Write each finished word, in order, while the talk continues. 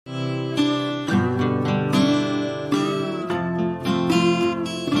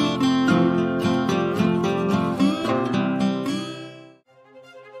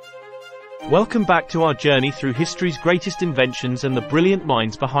Welcome back to our journey through history's greatest inventions and the brilliant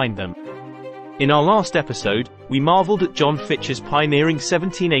minds behind them. In our last episode, we marveled at John Fitch's pioneering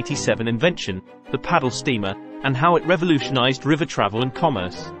 1787 invention, the paddle steamer, and how it revolutionized river travel and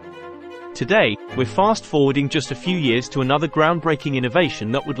commerce. Today, we're fast-forwarding just a few years to another groundbreaking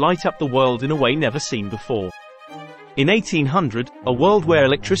innovation that would light up the world in a way never seen before. In 1800, a world where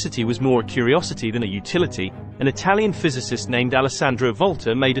electricity was more a curiosity than a utility, an Italian physicist named Alessandro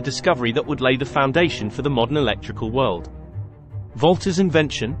Volta made a discovery that would lay the foundation for the modern electrical world. Volta's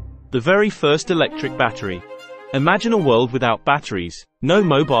invention? The very first electric battery. Imagine a world without batteries, no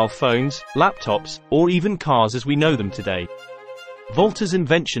mobile phones, laptops, or even cars as we know them today. Volta's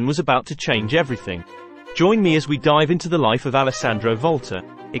invention was about to change everything. Join me as we dive into the life of Alessandro Volta,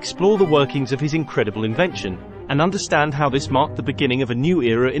 explore the workings of his incredible invention, and understand how this marked the beginning of a new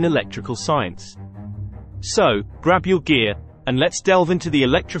era in electrical science. So, grab your gear, and let's delve into the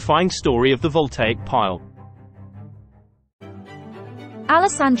electrifying story of the Voltaic Pile.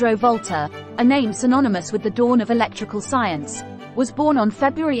 Alessandro Volta, a name synonymous with the dawn of electrical science, was born on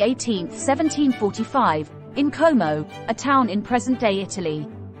February 18, 1745, in Como, a town in present-day Italy.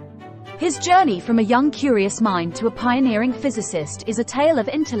 His journey from a young curious mind to a pioneering physicist is a tale of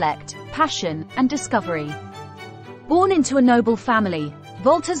intellect, passion, and discovery. Born into a noble family,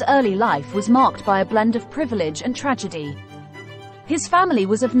 Volta's early life was marked by a blend of privilege and tragedy. His family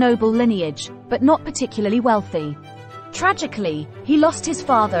was of noble lineage, but not particularly wealthy. Tragically, he lost his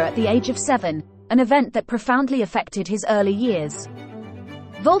father at the age of 7, an event that profoundly affected his early years.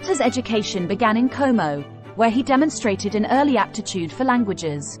 Volta's education began in Como, where he demonstrated an early aptitude for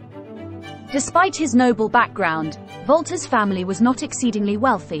languages. Despite his noble background, Volta's family was not exceedingly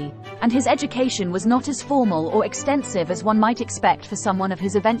wealthy, and his education was not as formal or extensive as one might expect for someone of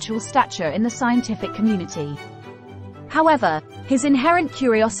his eventual stature in the scientific community. However, his inherent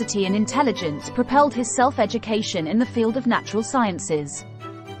curiosity and intelligence propelled his self-education in the field of natural sciences.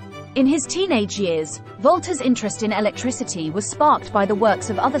 In his teenage years, Volta's interest in electricity was sparked by the works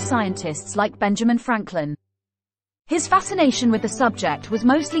of other scientists like Benjamin Franklin. His fascination with the subject was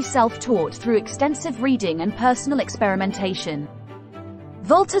mostly self-taught through extensive reading and personal experimentation.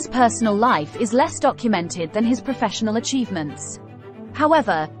 Volta's personal life is less documented than his professional achievements.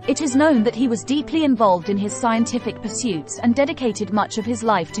 However, it is known that he was deeply involved in his scientific pursuits and dedicated much of his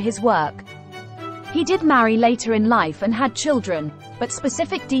life to his work. He did marry later in life and had children, but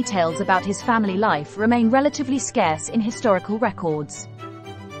specific details about his family life remain relatively scarce in historical records.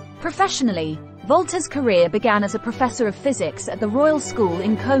 Professionally, Volta's career began as a professor of physics at the Royal School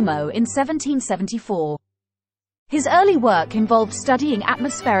in Como in 1774. His early work involved studying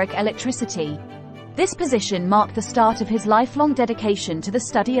atmospheric electricity. This position marked the start of his lifelong dedication to the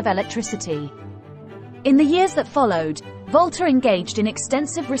study of electricity. In the years that followed, Volta engaged in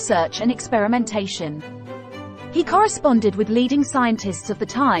extensive research and experimentation. He corresponded with leading scientists of the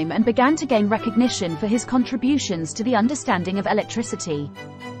time and began to gain recognition for his contributions to the understanding of electricity.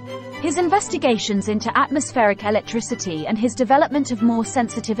 His investigations into atmospheric electricity and his development of more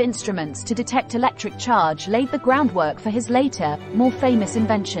sensitive instruments to detect electric charge laid the groundwork for his later, more famous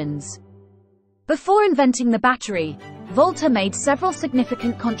inventions. Before inventing the battery, Volta made several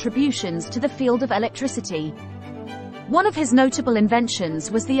significant contributions to the field of electricity. One of his notable inventions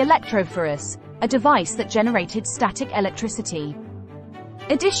was the electrophoreus, a device that generated static electricity.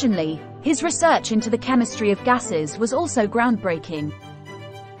 Additionally, his research into the chemistry of gases was also groundbreaking.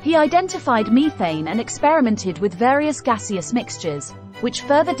 He identified methane and experimented with various gaseous mixtures, which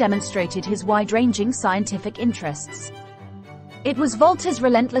further demonstrated his wide-ranging scientific interests. It was Volta's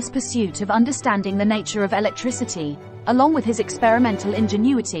relentless pursuit of understanding the nature of electricity, along with his experimental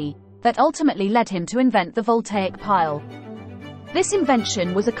ingenuity, that ultimately led him to invent the Voltaic Pile. This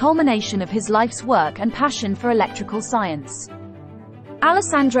invention was a culmination of his life's work and passion for electrical science.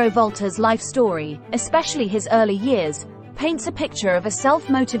 Alessandro Volta's life story, especially his early years, paints a picture of a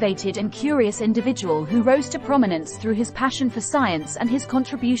self-motivated and curious individual who rose to prominence through his passion for science and his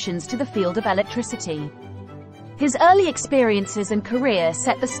contributions to the field of electricity. His early experiences and career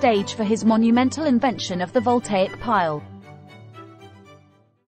set the stage for his monumental invention of the Voltaic Pile.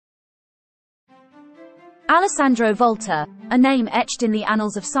 Alessandro Volta, a name etched in the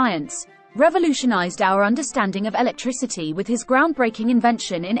annals of science, revolutionized our understanding of electricity with his groundbreaking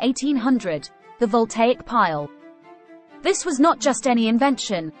invention in 1800, the Voltaic Pile. This was not just any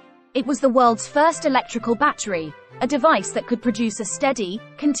invention. It was the world's first electrical battery, a device that could produce a steady,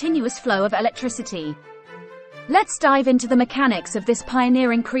 continuous flow of electricity. Let's dive into the mechanics of this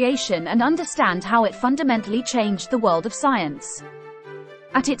pioneering creation and understand how it fundamentally changed the world of science.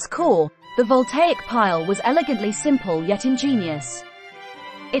 At its core, the Voltaic Pile was elegantly simple yet ingenious.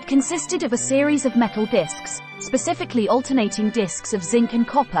 It consisted of a series of metal discs, specifically alternating discs of zinc and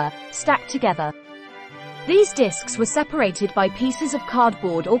copper, stacked together. These discs were separated by pieces of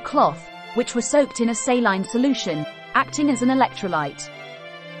cardboard or cloth, which were soaked in a saline solution, acting as an electrolyte.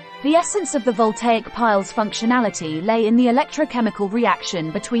 The essence of the Voltaic pile's functionality lay in the electrochemical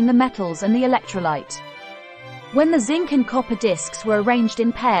reaction between the metals and the electrolyte. When the zinc and copper discs were arranged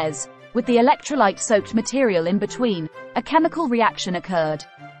in pairs, with the electrolyte-soaked material in between, a chemical reaction occurred.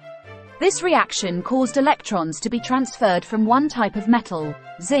 This reaction caused electrons to be transferred from one type of metal,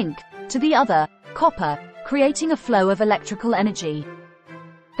 zinc, to the other, copper, creating a flow of electrical energy.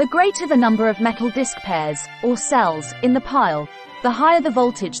 The greater the number of metal disc pairs, or cells, in the pile, the higher the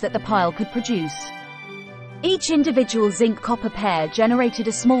voltage that the pile could produce. Each individual zinc-copper pair generated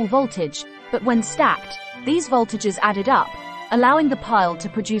a small voltage, but when stacked, these voltages added up, allowing the pile to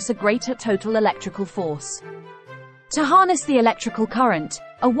produce a greater total electrical force. To harness the electrical current,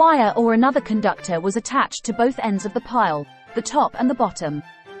 a wire or another conductor was attached to both ends of the pile, the top and the bottom.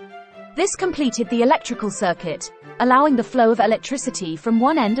 This completed the electrical circuit, allowing the flow of electricity from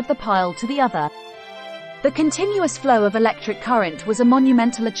one end of the pile to the other. The continuous flow of electric current was a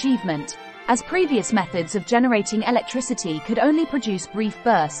monumental achievement, as previous methods of generating electricity could only produce brief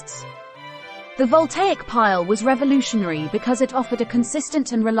bursts. The Voltaic pile was revolutionary because it offered a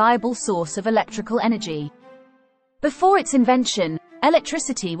consistent and reliable source of electrical energy. Before its invention,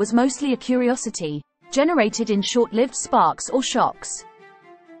 electricity was mostly a curiosity, generated in short-lived sparks or shocks.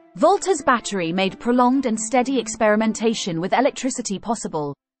 Volta's battery made prolonged and steady experimentation with electricity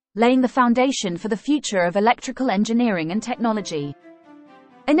possible, laying the foundation for the future of electrical engineering and technology.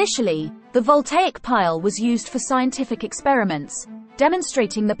 Initially, the Voltaic pile was used for scientific experiments,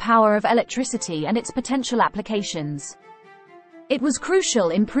 demonstrating the power of electricity and its potential applications. It was crucial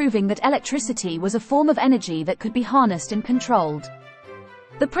in proving that electricity was a form of energy that could be harnessed and controlled.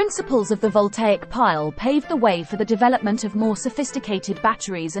 The principles of the Voltaic pile paved the way for the development of more sophisticated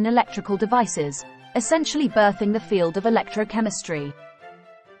batteries and electrical devices, essentially birthing the field of electrochemistry.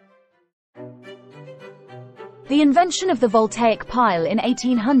 The invention of the Voltaic pile in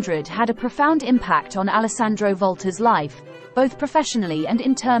 1800 had a profound impact on Alessandro Volta's life, both professionally and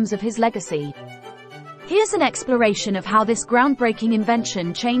in terms of his legacy. Here's an exploration of how this groundbreaking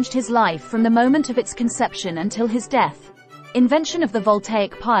invention changed his life from the moment of its conception until his death. Invention of the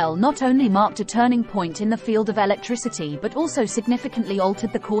Voltaic pile not only marked a turning point in the field of electricity but also significantly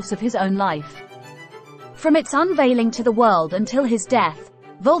altered the course of his own life. From its unveiling to the world until his death,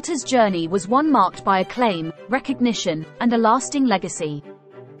 Volta's journey was one marked by acclaim, recognition, and a lasting legacy.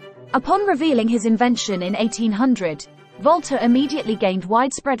 Upon revealing his invention in 1800, Volta immediately gained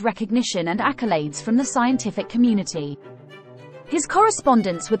widespread recognition and accolades from the scientific community. His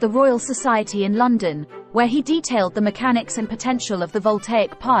correspondence with the Royal Society in London, where he detailed the mechanics and potential of the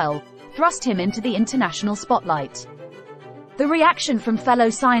Voltaic pile, thrust him into the international spotlight. The reaction from fellow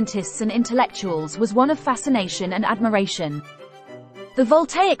scientists and intellectuals was one of fascination and admiration. The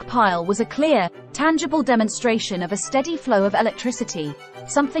Voltaic pile was a clear, tangible demonstration of a steady flow of electricity,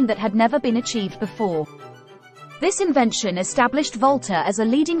 something that had never been achieved before. This invention established Volta as a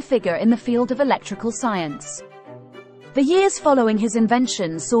leading figure in the field of electrical science. The years following his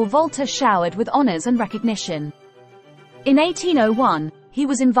invention saw Volta showered with honors and recognition. In 1801, he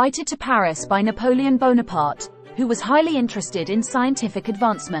was invited to Paris by Napoleon Bonaparte, who was highly interested in scientific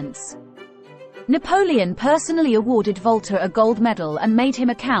advancements. Napoleon personally awarded Volta a gold medal and made him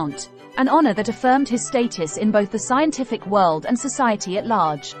a count, an honor that affirmed his status in both the scientific world and society at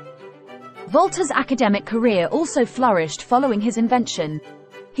large. Volta's academic career also flourished following his invention.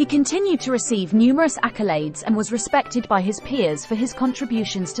 He continued to receive numerous accolades and was respected by his peers for his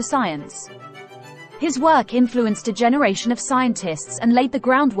contributions to science. His work influenced a generation of scientists and laid the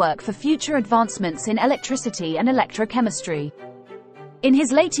groundwork for future advancements in electricity and electrochemistry. In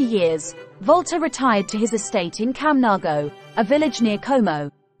his later years, Volta retired to his estate in Camnago, a village near Como,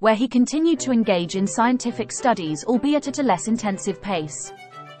 where he continued to engage in scientific studies, albeit at a less intensive pace.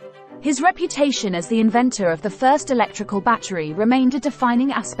 His reputation as the inventor of the first electrical battery remained a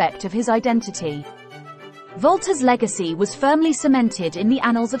defining aspect of his identity. Volta's legacy was firmly cemented in the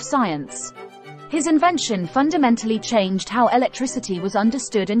annals of science. His invention fundamentally changed how electricity was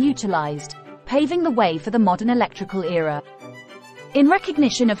understood and utilized, paving the way for the modern electrical era. In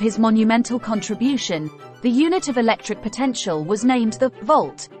recognition of his monumental contribution, the unit of electric potential was named the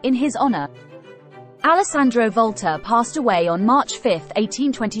volt in his honor. Alessandro Volta passed away on March 5,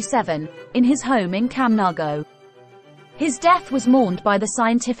 1827, in his home in Camnago. His death was mourned by the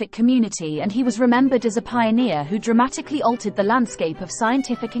scientific community, and he was remembered as a pioneer who dramatically altered the landscape of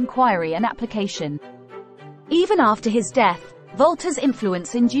scientific inquiry and application. Even after his death, Volta's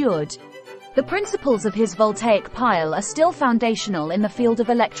influence endured. The principles of his Voltaic Pile are still foundational in the field of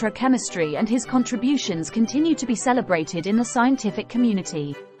electrochemistry, and his contributions continue to be celebrated in the scientific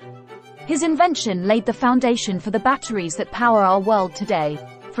community. His invention laid the foundation for the batteries that power our world today,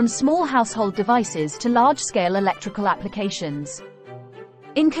 from small household devices to large-scale electrical applications.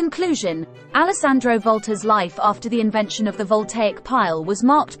 In conclusion, Alessandro Volta's life after the invention of the Voltaic Pile was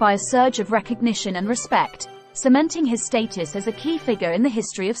marked by a surge of recognition and respect, cementing his status as a key figure in the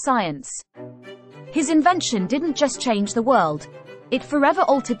history of science. His invention didn't just change the world, it forever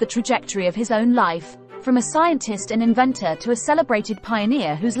altered the trajectory of his own life, from a scientist and inventor to a celebrated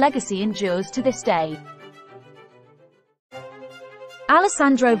pioneer whose legacy endures to this day.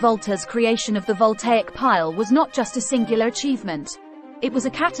 Alessandro Volta's creation of the Voltaic Pile was not just a singular achievement. It was a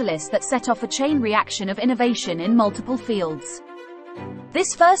catalyst that set off a chain reaction of innovation in multiple fields.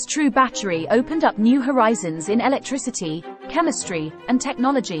 This first true battery opened up new horizons in electricity, chemistry, and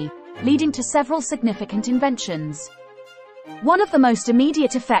technology, leading to several significant inventions. One of the most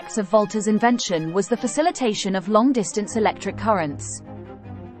immediate effects of Volta's invention was the facilitation of long-distance electric currents.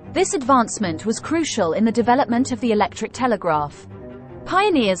 This advancement was crucial in the development of the electric telegraph.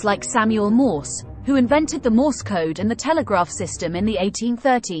 Pioneers like Samuel Morse, who invented the Morse code and the telegraph system in the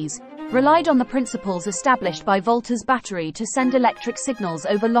 1830s, relied on the principles established by Volta's battery to send electric signals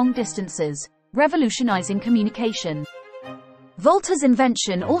over long distances, revolutionizing communication. Volta's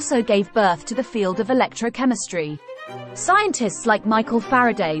invention also gave birth to the field of electrochemistry. Scientists like Michael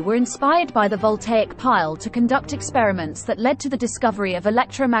Faraday were inspired by the Voltaic Pile to conduct experiments that led to the discovery of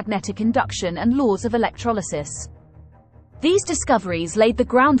electromagnetic induction and laws of electrolysis. These discoveries laid the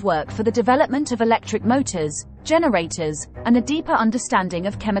groundwork for the development of electric motors, generators, and a deeper understanding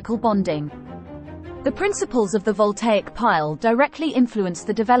of chemical bonding. The principles of the Voltaic Pile directly influenced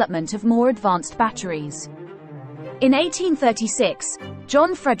the development of more advanced batteries. In 1836,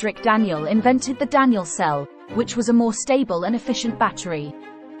 John Frederick Daniel invented the Daniell cell, which was a more stable and efficient battery.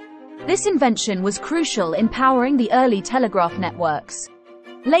 This invention was crucial in powering the early telegraph networks.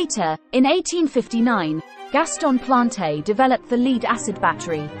 Later, in 1859, Gaston Plante developed the lead-acid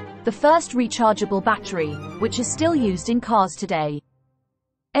battery, the first rechargeable battery, which is still used in cars today.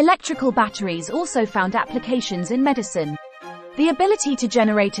 Electrical batteries also found applications in medicine. The ability to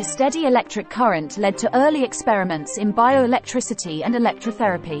generate a steady electric current led to early experiments in bioelectricity and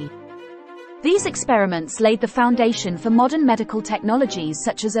electrotherapy. These experiments laid the foundation for modern medical technologies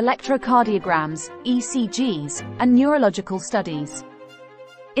such as electrocardiograms, ECGs, and neurological studies.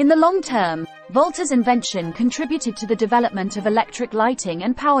 In the long term, Volta's invention contributed to the development of electric lighting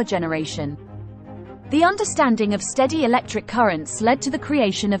and power generation. The understanding of steady electric currents led to the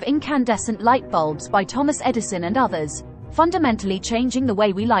creation of incandescent light bulbs by Thomas Edison and others, fundamentally changing the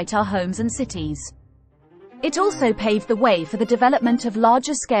way we light our homes and cities. It also paved the way for the development of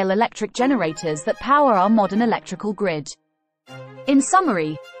larger-scale electric generators that power our modern electrical grid. In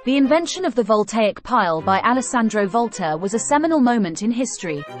summary, the invention of the Voltaic Pile by Alessandro Volta was a seminal moment in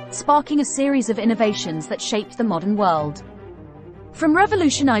history, sparking a series of innovations that shaped the modern world. From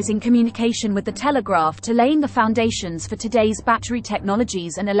revolutionizing communication with the telegraph to laying the foundations for today's battery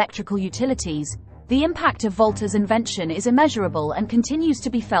technologies and electrical utilities, the impact of Volta's invention is immeasurable and continues to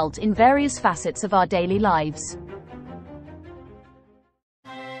be felt in various facets of our daily lives.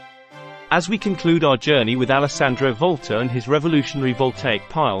 As we conclude our journey with Alessandro Volta and his revolutionary Voltaic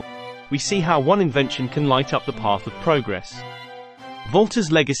Pile, we see how one invention can light up the path of progress. Volta's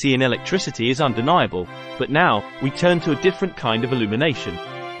legacy in electricity is undeniable, but now, we turn to a different kind of illumination.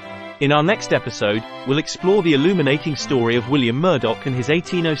 In our next episode, we'll explore the illuminating story of William Murdoch and his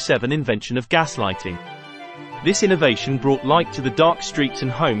 1807 invention of gaslighting. This innovation brought light to the dark streets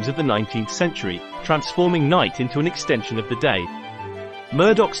and homes of the 19th century, transforming night into an extension of the day.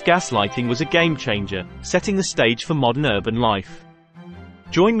 Murdoch's gaslighting was a game-changer, setting the stage for modern urban life.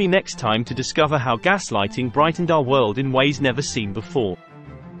 Join me next time to discover how gaslighting brightened our world in ways never seen before.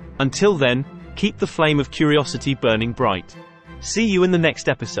 Until then, keep the flame of curiosity burning bright. See you in the next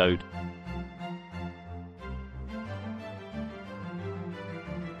episode.